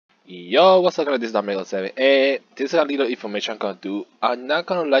Yo, what's up guys, this is Dominic07. This is a little information I'm gonna do. I'm not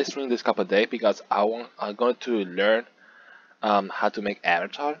gonna live stream this couple of days because I'm going to learn how to make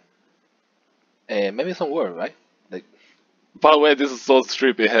avatar and maybe some word, right? Like, by the way, this is so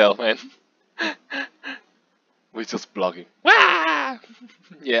trippy hell, man. We're just blogging. Wah!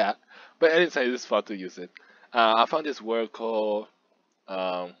 Yeah, but anyways, it's fun to use it. I found this word called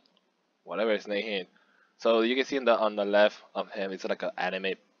um whatever his name is. So you can see on the left of him, it's like an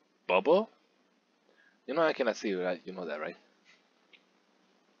anime bubble. You know I cannot see it, right? You know that, right?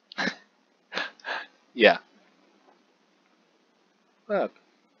 Yeah. No,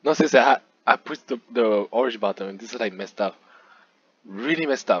 seriously, I pushed the orange button and this is like messed up. Really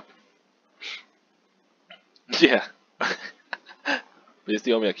messed up. Yeah. But you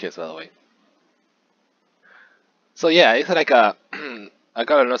still owe me a kiss, by the way. So yeah, it's like a I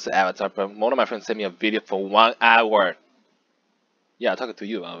got another avatar, but one of my friends sent me a video for 1 hour. Yeah, I'm talking to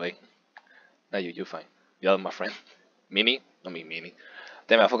you, by the way. Not you, you fine. The other my friend. Mini? Not me, Mini.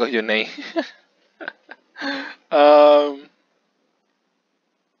 Damn, I forgot your name. um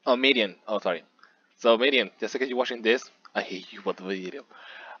oh Median. Oh sorry. So Median, just because you're watching this, I hate you for the video.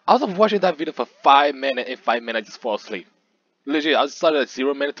 I was watching that video for 5 minutes. In 5 minutes, I just fall asleep. Legit, I started at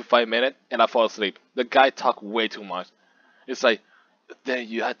 0 minute to 5 minutes, and I fall asleep. The guy talked way too much. It's like, then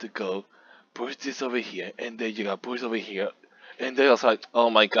you had to go push this over here, and then you got push over here, and then I was like, oh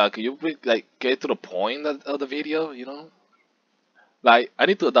my god, can you like get to the point of the video? You know, like I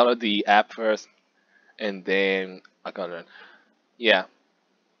need to download the app first, and then I can learn. Yeah.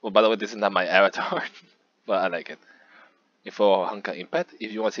 Well, by the way, this is not my avatar, but I like it. If for Hanka Impact,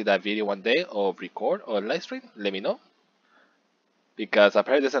 if you want to see that video one day or record or live stream, let me know. Because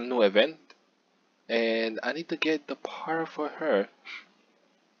apparently there's a new event and I need to get the part for her.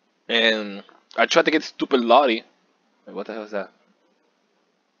 And I tried to get stupid Lottie. Wait, what the hell is that?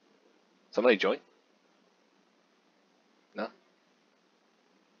 Somebody join? No?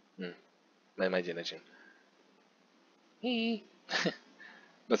 My imagination.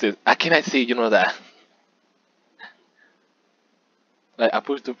 That's it. I cannot see, you know that. Like I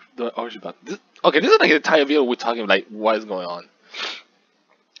pushed the orange button. Okay, this is like the entire video we're talking like what is going on.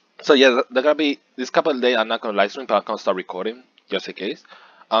 So yeah, they're gonna be this couple of days. I'm not gonna live stream, but I'm gonna start recording just in case.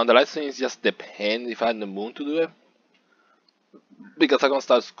 The live stream is just depend if I have the moon to do it because I'm gonna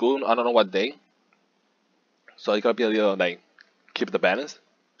start school. I don't know what day, so it's gonna be a little like keep the balance.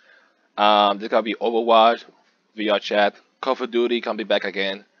 There's gonna be Overwatch, VR chat, Call of Duty can be back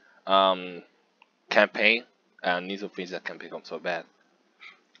again. Um, campaign and need to finish that campaign. I'm so bad.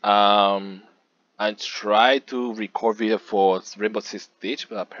 Um, I tried to record video for Rainbow Six Siege,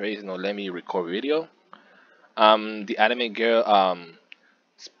 but apparently it's not let me record video. The anime girl,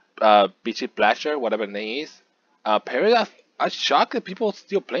 Peachy Plasher, whatever her name is. Apparently, I shocked that people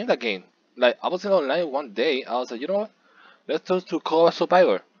still playing that game. Like, I was in online one day, I was like, you know what? Let's go to Call of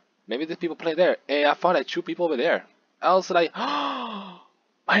Survivor. Maybe there's people playing there. And I found like 2 people over there. I was like, oh,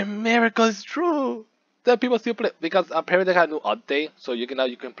 my miracle is true. That people still play because apparently they got a new update, so you can now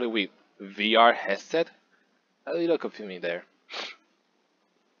you can play with VR headset. A little confusing there.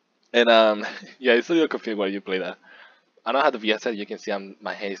 And yeah, it's a little confusing when you play that. I don't have the VR set. You can see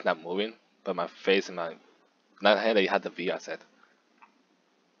my hand is not moving, but my face and my not hand I had the VR set.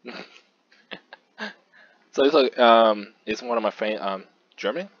 So it's one of my friend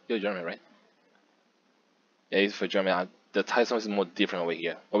German. You're German, right? Yeah, he's for German. The time zone is more different over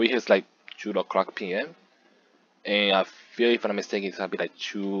here. Over here it's like 2 o'clock p.m. And I feel if I'm not mistaken, it's gonna be like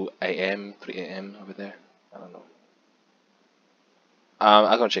 2 a.m., 3 a.m. over there. I don't know.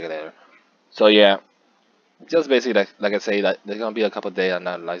 I'm gonna check it later. So yeah, just basically like I say that there's gonna be a couple of days I'm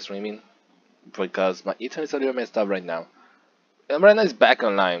not live streaming because my internet is a little messed up right now. And right now it's back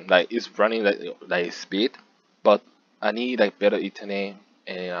online, like it's running like speed, but I need like better internet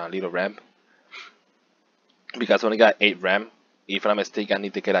and a little RAM because I only got 8 RAM. If I'm not mistaken, I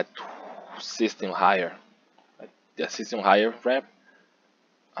need to get a system higher, like the system higher RAM.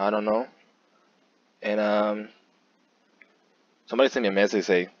 I don't know. And somebody sent me a message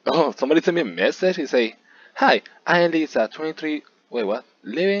say, oh, somebody sent me a message. He say, hi, I am Lisa, 23. Wait, what?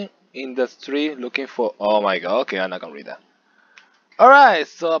 Living in the street looking for. Oh my god. Okay, I'm not gonna read that. All right.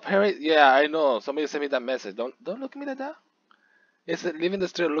 So apparently, yeah, I know. Somebody sent me that message. Don't look at me like that. It's living in the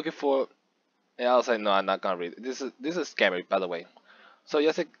street looking for. And I was like, no, I'm not gonna read it. This is scammy, by the way. So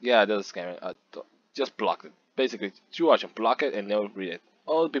yes, yeah, this is scammy. Just block it. Basically, you watch and block it and never read it.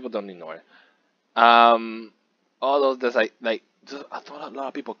 All the people don't ignore it. Um, all those that's like just, I thought a lot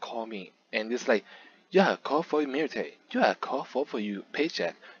of people call me and it's like, yeah, call for your military. Yeah, call for your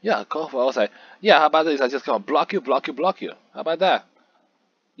paycheck. Yeah, call for. I was like, yeah, how about this? I just gonna block you, block you, block you. How about that?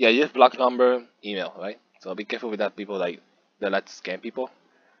 Yeah, you just block number, email, right? So be careful with that. People like that like to scam people.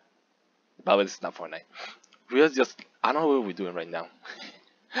 But it's not Fortnite. We're just I don't know what we're doing right now.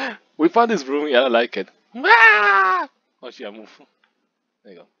 We found this room. Yeah, I like it. Ah! Oh shit, I move.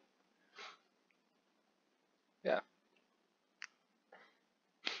 There you go. Yeah.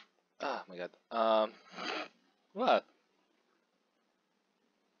 Oh my god. What?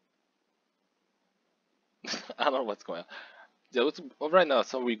 I don't know what's going on. Yeah, right now,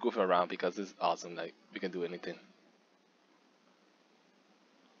 so we goofing around because it's awesome. Like we can do anything.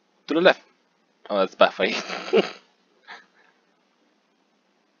 To the left. Oh, that's bad fight.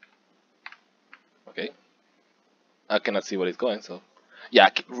 Okay. I cannot see where it's going. So, yeah,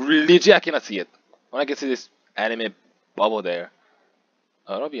 legit, I cannot see it. When I can see this anime bubble there.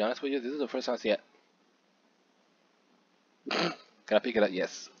 I'll be honest with you. This is the first time I see it. Can I pick it up?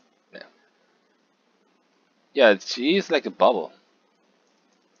 Yes. Yeah. Yeah, she's like a bubble.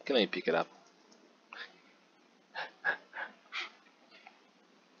 Can I pick it up?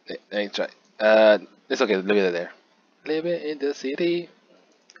 Let me try. It's okay. Leave it there. Living in the city.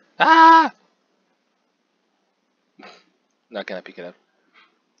 Ah! Now can I pick it up?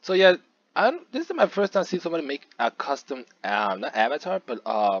 So yeah, this is my first time seeing somebody make a custom, not avatar, but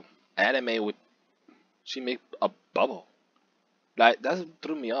anime with she make a bubble. Like that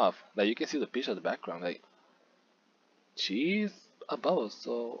threw me off. Like you can see the picture of the background. Like she's a bubble,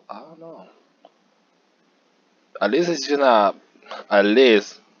 so I don't know. At least it's just not. At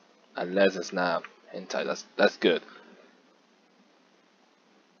least, unless it's not hentai. That's good.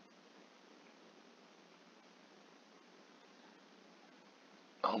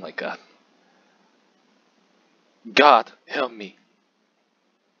 Oh my god. God help me.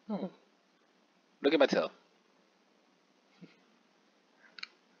 Hmm. Look at my tail.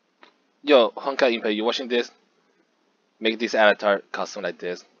 Yo, Honkai Impact, you watching this? Make this avatar custom like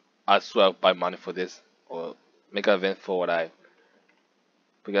this. I swear I'll buy money for this. Or make an event for what I.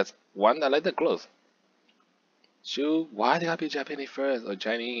 Because one, I like the clothes. Two, why they gotta be Japanese first or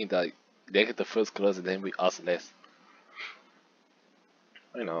Chinese? Like they get the first clothes and then we us less.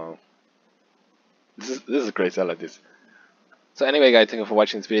 I know. This is great. I like this. So anyway, guys, thank you for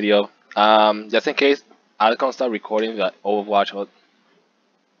watching this video. Just in case I can start recording the Overwatch.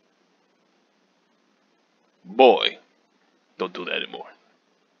 Boy, don't do that anymore.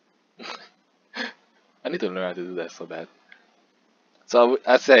 I need to learn how to do that so bad. So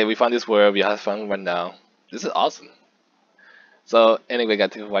I say we found this world. We have fun right now. This is awesome. So anyway,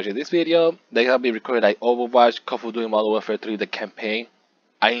 guys, thank you for watching this video. They have been recorded like Overwatch, Call of Duty Modern Warfare 3, the campaign.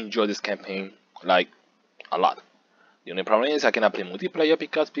 I enjoy this campaign like a lot. The only problem is I cannot play multiplayer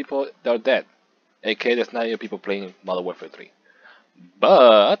because people they're dead. AK there's not even people playing Modern Warfare 3.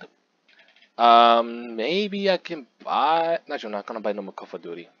 But maybe I can buy. Not sure, I'm not gonna buy no more Call of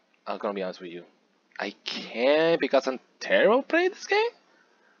Duty. I'm gonna be honest with you. I can't because I'm terrible playing this game.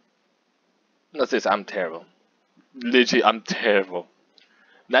 No, sis, I'm terrible. Literally, I'm terrible.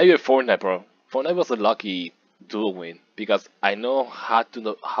 Not even Fortnite, bro. Fortnite was a lucky dual win because I know how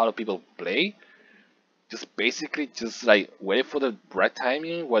the people play. Just basically just like wait for the right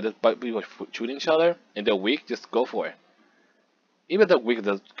timing where the people shooting each other and they're weak, just go for it. Even the weak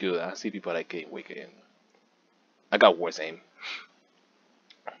does good. I see people like getting weak and I got worse aim.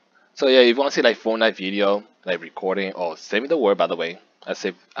 So yeah, if you want to see like Fortnite video, like recording or saving the word, by the way,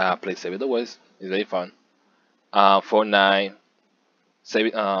 I play saving the words. It's very fun. Fortnite,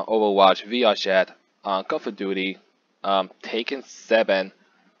 saving Overwatch, VR chat, Call of Duty, Taken 7,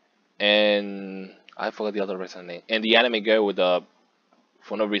 and I forgot the other recent name. And the anime girl with the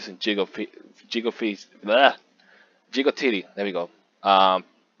for no reason Jiggle Feet, blah, Jiggle Titty. There we go.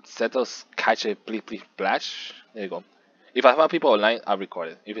 Setos Kache Please Please Splash. There you go. If I find people online, I'll record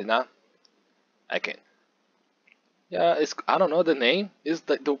it. If it's not, I can't. Yeah, it's I don't know the name. It's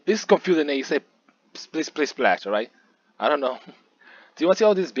it's confusing name. You say please please splash, alright? I don't know. Do you want to see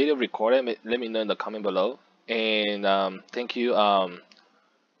all this video recorded? Let me know in the comment below. And thank you.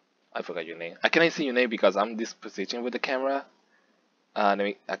 I forgot your name. I cannot see your name because I'm this position with the camera. Let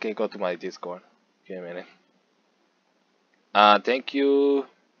me. I can go to my Discord. Give me a minute. Thank you.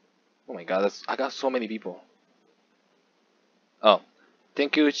 Oh my God, I got so many people. Oh,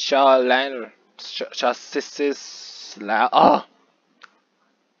 thank you, Charlander. Chassis. Oh,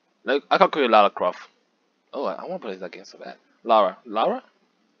 like I can call you Lara Croft. Oh, I want to play that game so bad. Lara,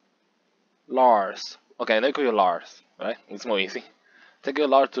 Lars. Okay, let me call you Lars. Right? It's more easy. Thank you,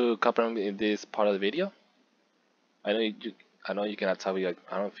 Lars, to covering in this part of the video. I know I know you cannot tell me. I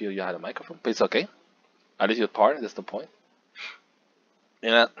don't feel you had a microphone, but it's okay. At least you're part. That's the point.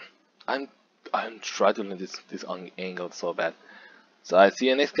 And I'm trying to learn this angle so bad. So I see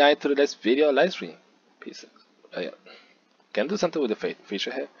you next guy to the next video live stream. Peace. Oh, yeah. Can I do something with the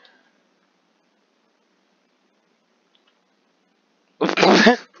feature here?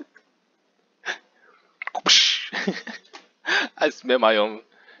 I smell my own.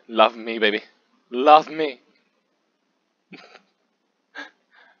 Love me, baby. Love me.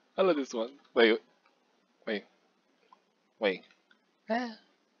 I love this one. Wait, wait, wait. Oh,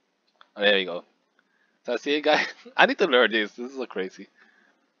 there you go. So I see you guys. I need to learn this. This is so crazy.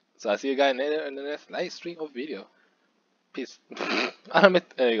 So I see you guys in the next live stream of video. Peace.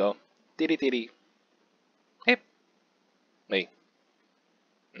 There you go. Titty titty. Hey. Wait.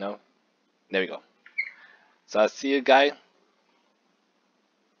 No. There we go. So I see you guys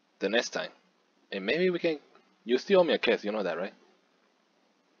the next time. And maybe we can. You still owe me a kiss. You know that, right?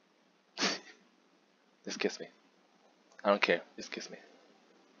 Just kiss me. I don't care. Just kiss me.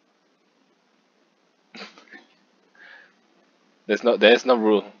 There's no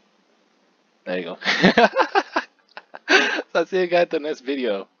rule. There you go. So I'll see you guys in the next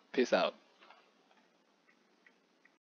video. Peace out.